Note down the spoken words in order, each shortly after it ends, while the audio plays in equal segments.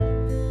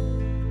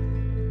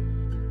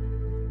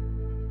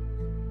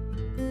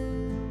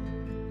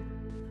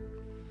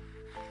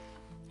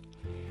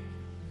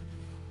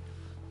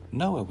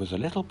Noah was a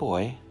little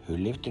boy who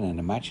lived in an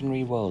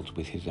imaginary world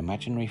with his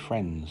imaginary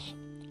friends.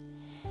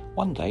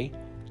 One day,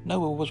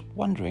 Noah was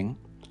wondering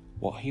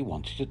what he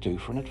wanted to do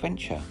for an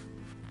adventure.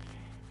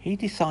 He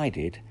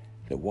decided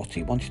that what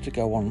he wanted to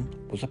go on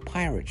was a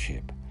pirate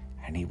ship,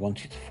 and he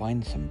wanted to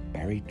find some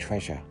buried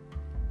treasure.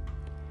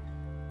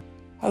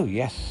 "Oh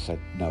yes," said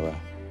Noah,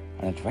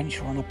 "an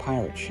adventure on a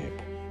pirate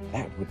ship.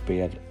 That would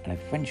be an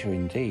adventure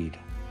indeed."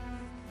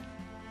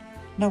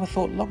 Noah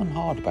thought long and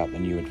hard about the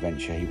new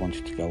adventure he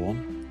wanted to go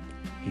on.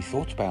 He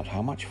thought about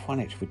how much fun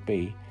it would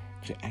be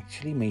to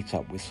actually meet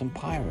up with some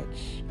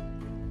pirates.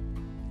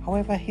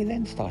 However, he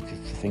then started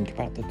to think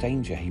about the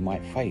danger he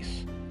might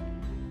face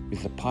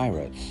with the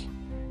pirates,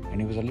 and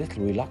he was a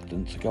little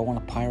reluctant to go on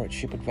a pirate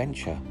ship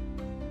adventure.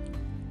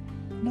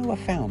 Noah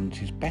found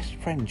his best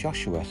friend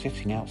Joshua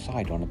sitting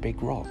outside on a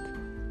big rock.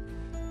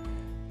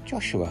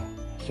 "Joshua,"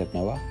 said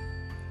Noah,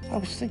 "I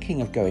was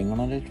thinking of going on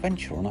an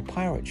adventure on a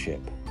pirate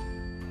ship."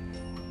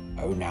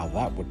 "Oh, now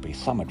that would be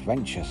some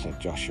adventure," said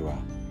Joshua.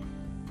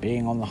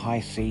 "Being on the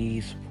high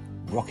seas,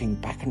 rocking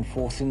back and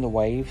forth in the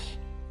waves.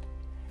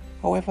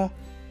 However,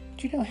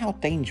 do you know how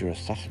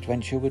dangerous that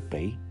adventure would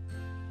be?"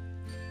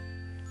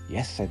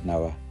 "Yes," said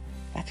Noah,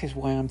 "that is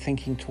why I'm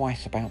thinking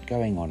twice about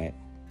going on it."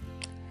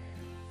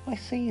 "I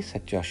see,"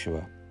 said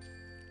Joshua.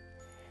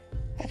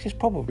 "That is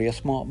probably a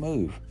smart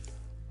move.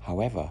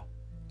 However,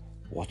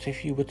 what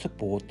if you were to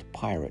board the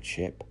pirate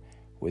ship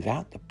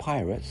without the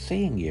pirates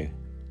seeing you?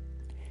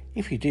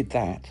 If you did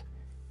that,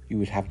 you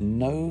would have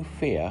no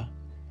fear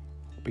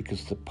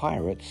because the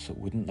pirates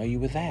wouldn't know you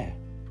were there."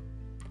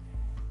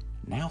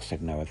 "Now,"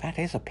 said Noah, "that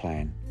is a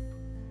plan.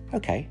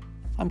 Okay,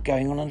 I'm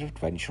going on an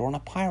adventure on a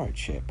pirate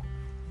ship."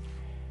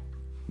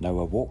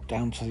 Noah walked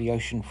down to the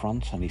ocean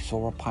front and he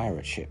saw a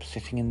pirate ship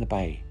sitting in the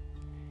bay.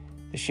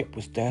 The ship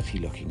was dirty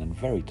looking and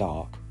very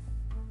dark,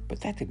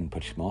 but that didn't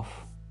put him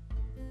off.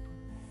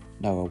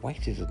 Noah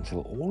waited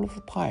until all of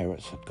the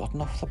pirates had gotten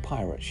off the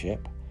pirate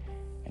ship,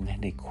 and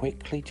then he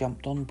quickly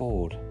jumped on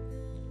board.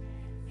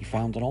 He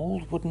found an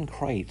old wooden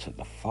crate at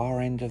the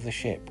far end of the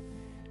ship,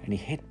 and he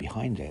hid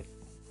behind it.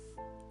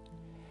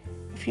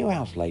 A few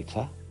hours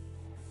later,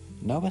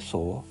 Noah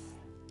saw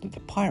that the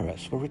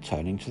pirates were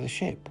returning to the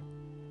ship,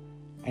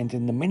 and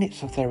in the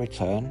minutes of their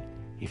return,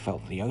 he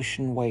felt the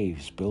ocean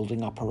waves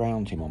building up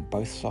around him on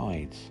both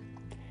sides.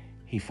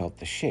 He felt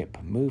the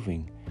ship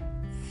moving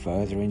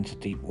further into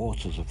deep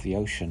waters of the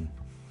ocean.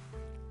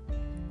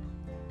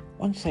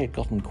 Once they had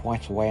gotten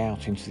quite a way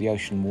out into the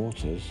ocean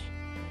waters,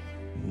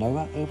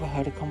 Noah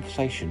overheard a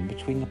conversation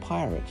between the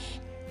pirates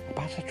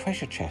about a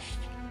treasure chest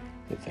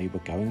that they were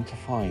going to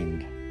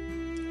find.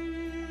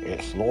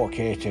 "It's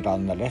located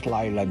on the little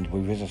island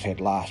we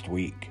visited last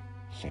week,"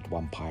 said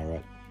one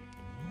pirate.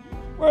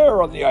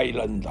 "Where on the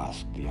island?"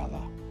 asked the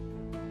other.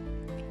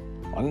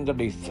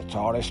 "Underneath the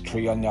tallest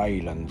tree on the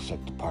island," said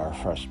the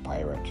first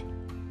pirate.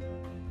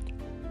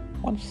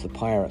 Once the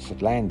pirates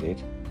had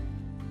landed,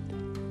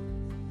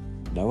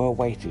 Noah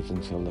waited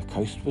until the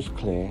coast was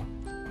clear,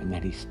 and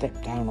then he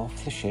stepped down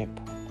off the ship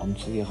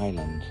onto the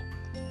island.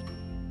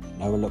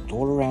 Noah looked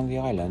all around the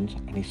island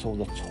and he saw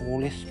the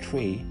tallest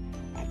tree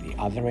at the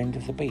other end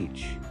of the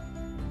beach.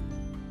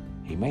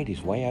 He made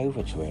his way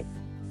over to it.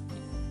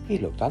 He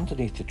looked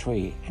underneath the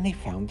tree and he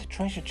found the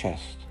treasure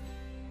chest.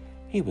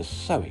 He was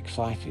so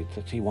excited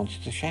that he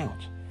wanted to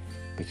shout,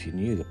 but he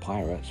knew the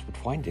pirates would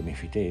find him if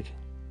he did.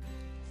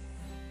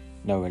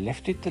 Noah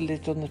lifted the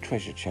lid on the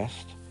treasure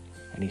chest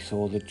and he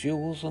saw the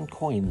jewels and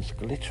coins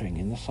glittering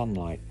in the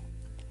sunlight.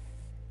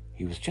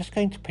 He was just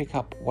going to pick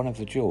up one of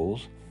the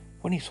jewels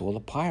when he saw the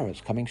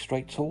pirates coming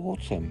straight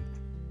towards him.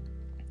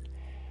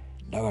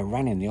 Noah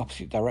ran in the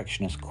opposite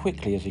direction as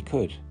quickly as he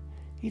could.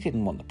 He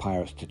didn't want the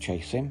pirates to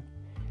chase him.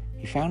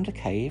 He found a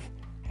cave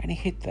and he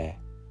hid there.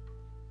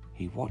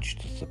 He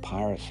watched as the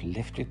pirates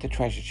lifted the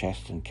treasure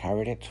chest and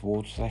carried it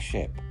towards their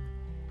ship.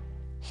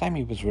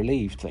 Sammy was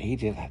relieved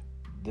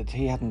that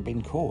he hadn't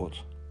been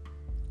caught.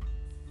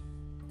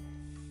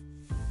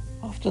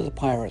 After the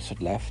pirates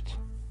had left,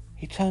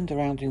 he turned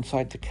around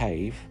inside the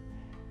cave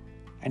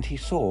and he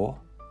saw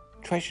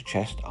treasure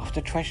chest after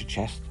treasure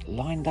chest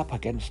lined up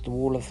against the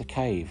wall of the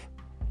cave.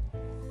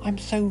 "I'm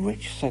so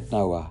rich," said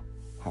Noah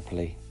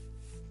happily.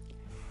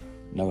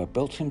 Noah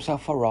built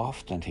himself a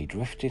raft and he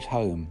drifted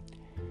home.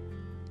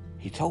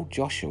 He told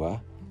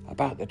Joshua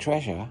about the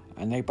treasure,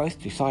 and they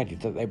both decided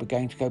that they were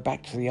going to go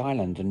back to the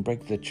island and bring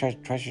the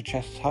treasure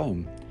chests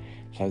home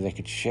so they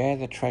could share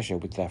the treasure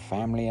with their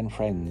family and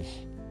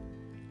friends.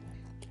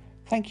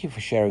 "Thank you for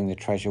sharing the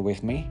treasure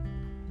with me,"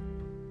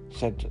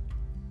 said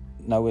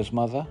Noah's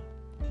mother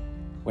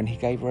when he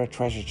gave her a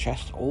treasure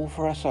chest all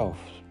for herself.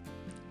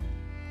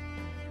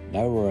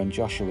 Noah and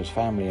Joshua's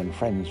family and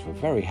friends were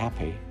very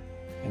happy,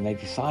 and they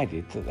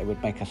decided that they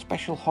would make a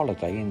special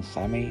holiday in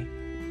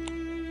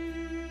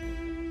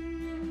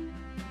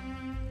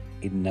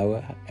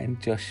Noah and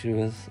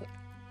Joshua's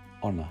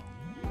honor.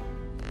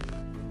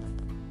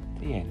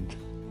 The end.